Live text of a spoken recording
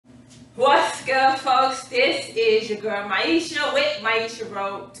good, folks? This is your girl Maisha with Maisha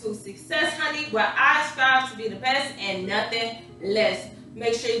Road to Success, honey, where I strive to be the best and nothing less.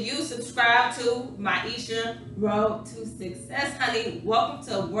 Make sure you subscribe to Maisha Road to Success, honey. Welcome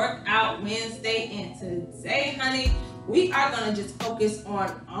to Workout Wednesday, and today, honey, we are gonna just focus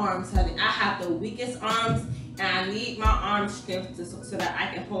on arms, honey. I have the weakest arms, and I need my arm strength so that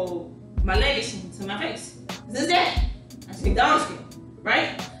I can hold my leg to my face. This is it. I should be the arm strength,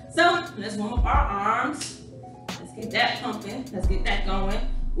 right? So let's warm up our arms. Let's get that pumping. Let's get that going.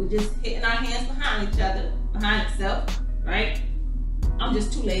 We're just hitting our hands behind each other, behind itself, right? I'm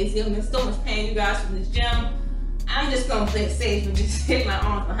just too lazy. I'm in so much pain, you guys, from this gym. I'm just gonna play it safe and just hit my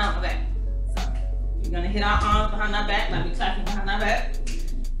arms behind my back. So we're gonna hit our arms behind our back, like we clapping behind our back.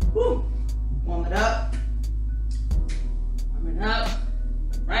 Woo. Warm it up. Warm it up.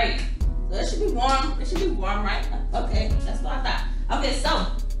 Right. So it should be warm. It should be warm, right? Okay, that's what I thought. Okay, so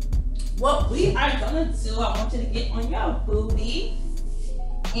what we are gonna do, I want you to get on your booty.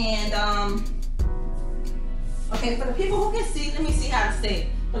 And okay, for the people who can see, let me see how to say it.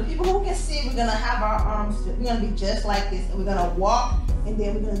 For the people who can see, we're gonna have our arms, we're gonna be just like this, and we're gonna walk, and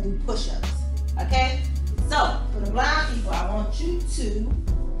then we're gonna do push-ups. Okay? So for the blind people, I want you to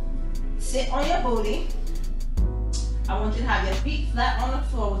sit on your booty. I want you to have your feet flat on the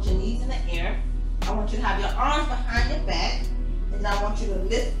floor with your knees in the air. I want you to have your arms behind your back. And I want you to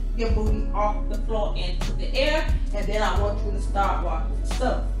lift your booty off the floor into the air. And then I want you to start walking.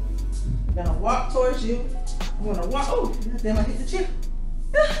 So, I'm gonna walk towards you. I'm gonna walk, oh, then I hit the chair.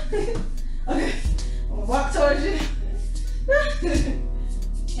 Okay, I'm gonna walk towards you.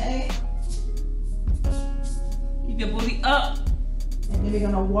 Okay. Keep your booty up. And then we're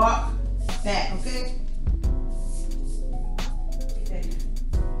gonna walk back, okay? Okay.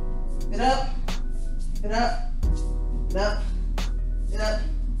 Get up, get up, get up. Get up,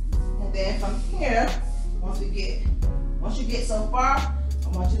 and then from here, once you get so far, I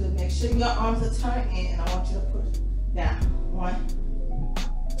want you to make sure your arms are turned in, and I want you to push down. 1,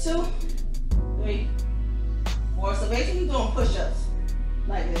 2, 3, 4. So basically doing push-ups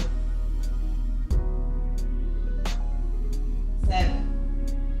like this.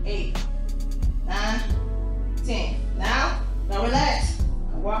 7, 8, 9, 10. Now relax.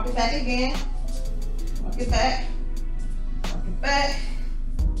 Now walk it back again. Walk it back. Back.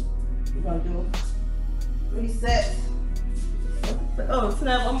 We're gonna do 3 sets. Oh,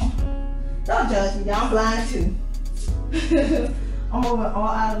 snap! Don't judge me, y'all. I'm blind too. I'm moving all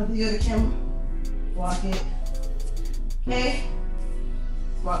out of the view of the camera. Walk it. Okay.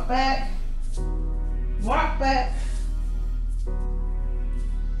 Walk back. Walk back.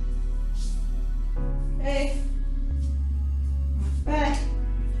 Okay. Walk back.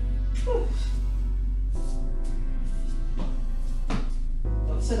 Whew.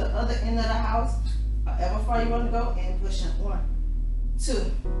 To the other end of the house, however far you want to go, and push up. 1,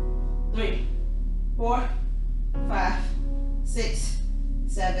 2, 3, 4, 5, 6,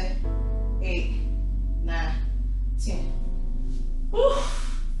 7, 8, 9, 10. Whew.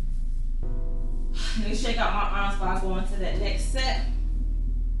 Let me shake out my arms while I go into that next set.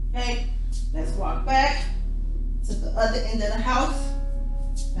 Okay, let's walk back to the other end of the house,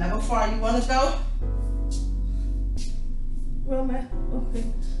 however far you want to go. Well, man, okay.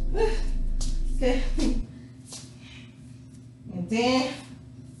 Okay. And then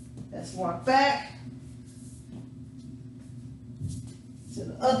let's walk back to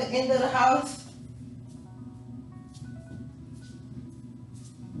the other end of the house.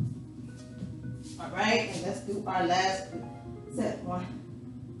 All right, and let's do our last set. 1,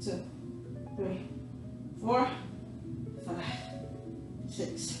 2, 3, 4, 5,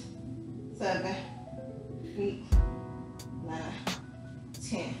 6, 7, 8, 9,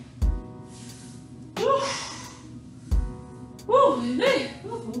 10. Woo. Woo. Hey.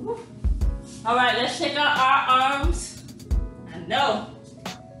 Woo. All right, let's check out our arms. I know.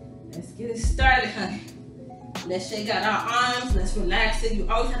 Let's get it started, honey. Let's shake out our arms. Let's relax it. You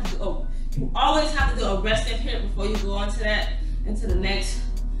always have to do a resting period before you go into the next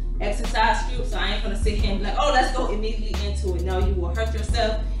exercise group. So I ain't gonna sit here and be like, oh, let's go immediately into it. No, you will hurt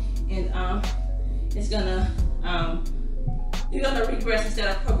yourself, and it's gonna you're gonna regress instead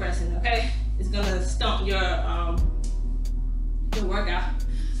of progressing, okay? It's gonna stump your workout.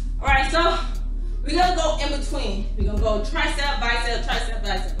 All right, so we're gonna go in between. We're gonna go tricep, bicep, tricep,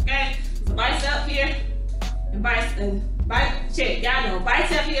 bicep, okay? So bicep here, and bicep, y'all know,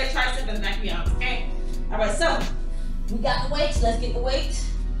 bicep here, tricep in the back of your arms, okay? All right, so we got the weights. Let's get the weights.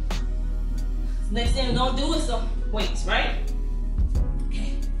 Next thing we're gonna do is some weights, right?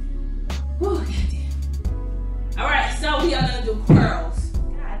 Okay. Whew, all right, so we are gonna do curls.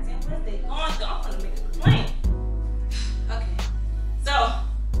 God damn, what is they going through?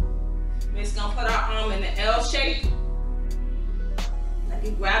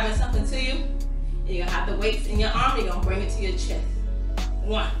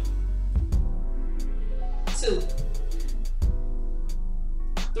 1, 2,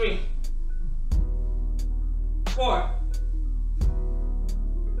 3, 4,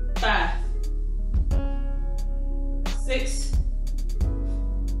 5, 6,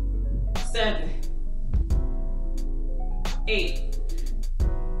 7, 8,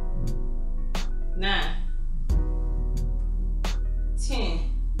 9, 10,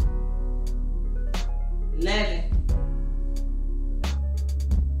 11,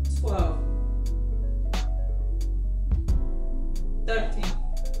 12, 13,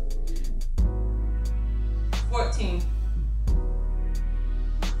 14,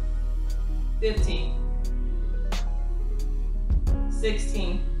 15,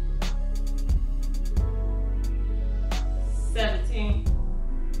 16, 17,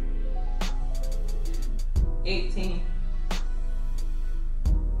 18,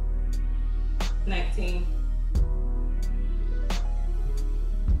 19,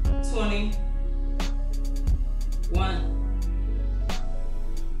 20, 1,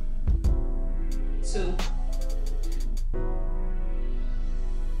 2,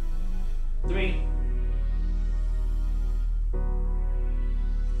 3,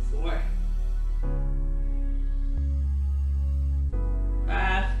 4,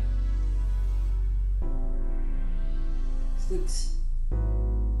 5, 6,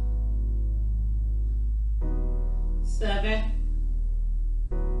 7,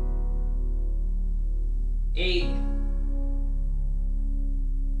 8,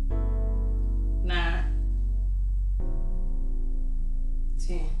 9,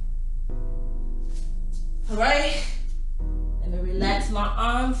 10. All right. Let me relax my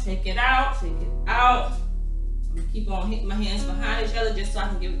arms, shake it out, shake it out. I'm gonna keep on hitting my hands behind each other just so I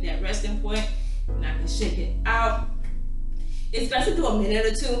can give it that resting point and I can shake it out. It's best to do a minute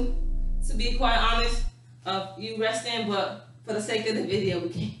or two, to be quite honest, of you resting, but for the sake of the video,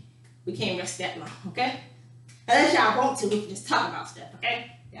 we can't rest that long, okay? Unless y'all want to, we can just talk about stuff,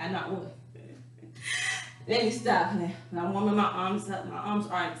 okay? Yeah, I'm not would. Let me stop now. I'm warming my arms up. My arms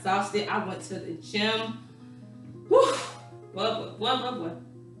are exhausted. I went to the gym. Whew. Boy.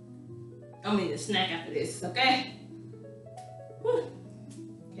 I'm gonna need a snack after this, okay? Whew.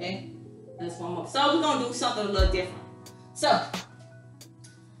 Okay, let's warm up. So we're gonna do something a little different. So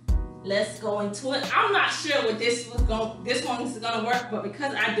let's go into it. I'm not sure what this one is gonna work, but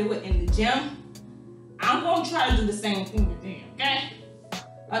because I do it in the gym, I'm gonna try to do the same thing again, okay?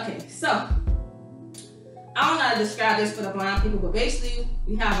 Okay, so I don't know how to describe this for the blind people, but basically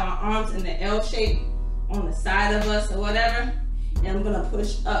we have our arms in the L shape on the side of us or whatever, and I'm gonna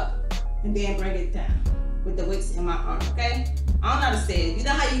push up and then bring it down with the weights in my arm, okay? I don't know how to say it. You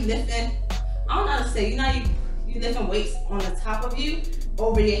know how you lifting? I don't know how to say it. You know how you lifting weights on the top of you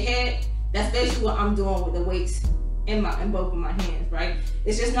over your head? That's basically what I'm doing with the weights in both of my hands, right?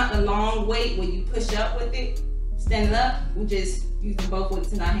 It's just not a long weight where you push up with it, standing up. We're just using both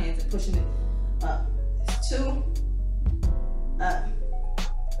weights in our hands and pushing it up. 2, up,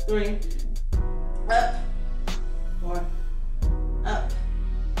 3, up, 4, up,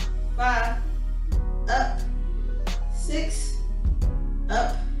 5, up, 6,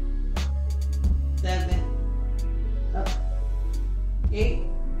 up, 7, up, 8,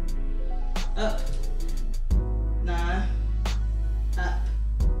 up, 9, up,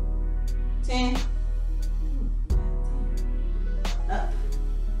 10, up,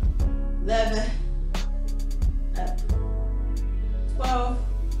 11, up, 12,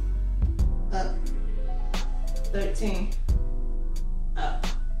 up, 13, up,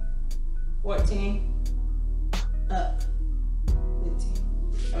 14, up, 15.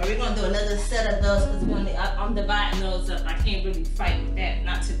 All right, we're gonna do another set of those because I'm dividing those up. I can't really fight with that,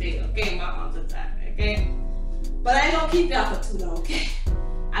 not today, okay? My arms are tired, okay? But I ain't gonna keep y'all for too long, okay?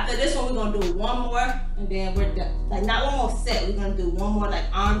 After this one, we're gonna do one more and then we're done. Like not one more set, we're gonna do one more like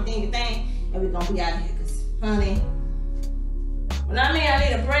arm thing and we're gonna be out of here because, honey, when I mean I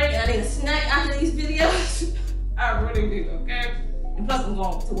need a break and I need a snack after these videos, I really do, okay? And plus I'm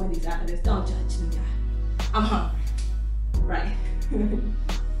going to Wendy's after this. Don't judge me, y'all. I'm hungry, right?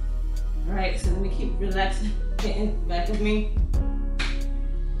 All right, so let me keep relaxing, getting back with me.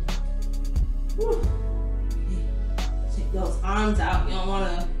 Whew. Take those arms out. You don't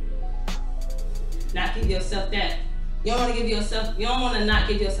wanna not give yourself that. You don't wanna not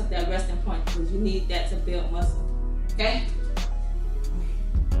give yourself that resting point because you need that to build muscle, okay?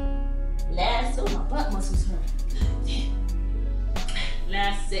 Last, oh, my butt muscles hurt. God damn.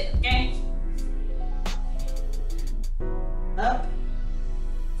 Last set, okay? Up,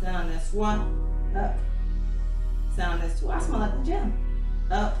 down, that's 1, up, down, that's 2. I smell like the gym.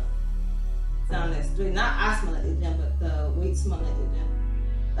 Up, down, that's 3. Not I smell like the gym, but the weight smell like the gym.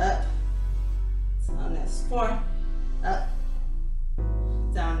 up, down, that's 4, up,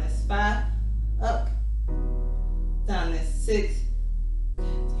 down, that's 5, up, down, that's 6,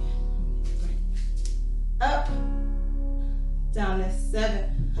 up, down, that's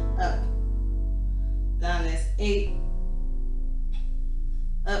 7, up, down, that's 8,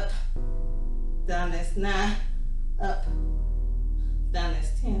 up, down, that's 9, up, down,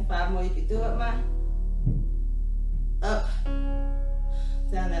 that's 10, 5 more, you can do it, man, up,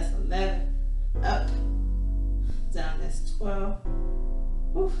 down, that's 11, up, down, that's 12,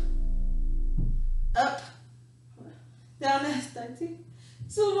 oof, up, down, that's 13,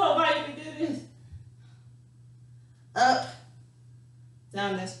 2 more, why you can do this, up,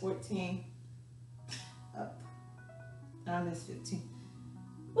 down, that's 14, up, down, that's 15,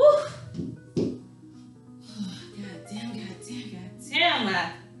 woo, God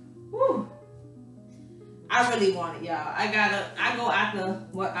damn, woo. I really want it, y'all. I go after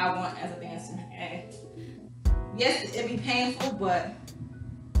what I want as a dancer. And yes, it be painful, but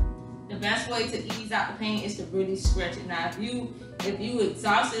the best way to ease out the pain is to really stretch it. Now, if you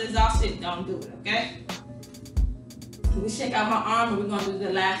exhausted, don't do it, okay? We shake out my arm and we're gonna do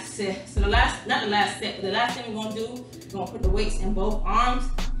the last set. So not the last set, but the last thing we're gonna do, we're gonna put the weights in both arms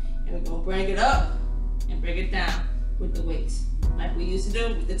and we're gonna bring it up and bring it down with the weights. Like we used to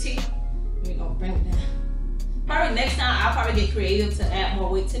do with the T, we're gonna bring it down. Probably next time I'll probably get creative to add more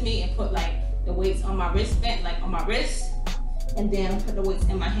weight to me and put like the weights on my wristband, like on my wrist, and then put the weights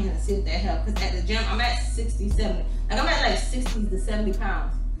in my hand and see if that helps. Cause at the gym I'm at 60, 70. Like I'm at like 60 to 70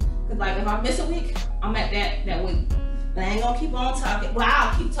 pounds. Cause like if I miss a week, I'm at that weight. But I ain't gonna keep on talking. Well,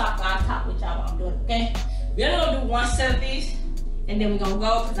 I'll keep talking. I'll talk with y'all while I'm doing it, okay? We're gonna do 1 set of these, and then we're gonna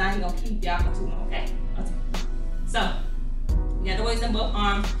go, cause I ain't gonna keep y'all for too long, okay? Okay. So, we got the weights in both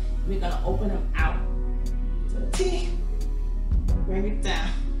arms. We're gonna open them out to the T, bring it down.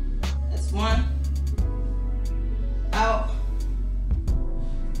 That's 1, out,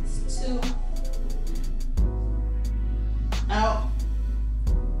 that's 2, out,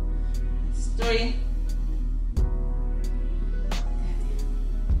 that's 3,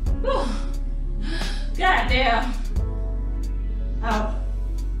 whew. God damn, out,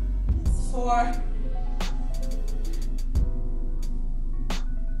 that's 4,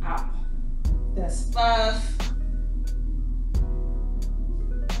 out, that's 5,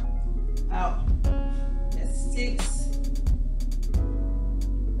 out, that's 6,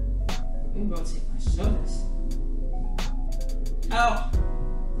 let me rotate my shoulders, out,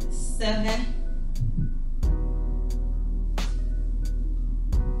 that's 7,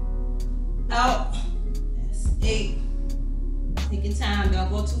 out, that's 8, take your time, don't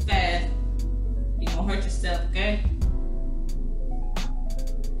go too fast, you're gonna hurt yourself, okay?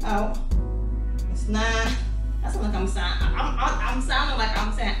 Out, that's 9, that sounds like I'm sounding like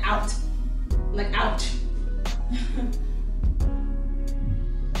I'm saying out, like ouch.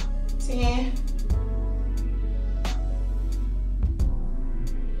 10,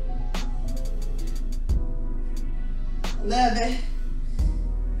 11,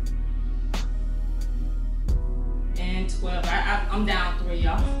 and 12. I'm down 3,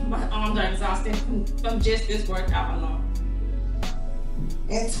 y'all. My arms are exhausted from just this workout alone.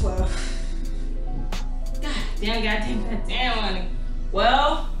 And 12. God damn, honey.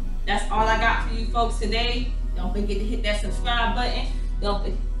 Well, that's all I got for you folks today. Don't forget to hit that subscribe button. Don't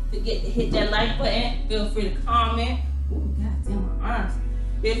forget to hit that like button. Feel free to comment. Ooh, God damn, my arms.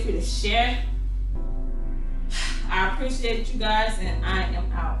 Feel free to share. I appreciate you guys, and I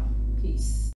am out.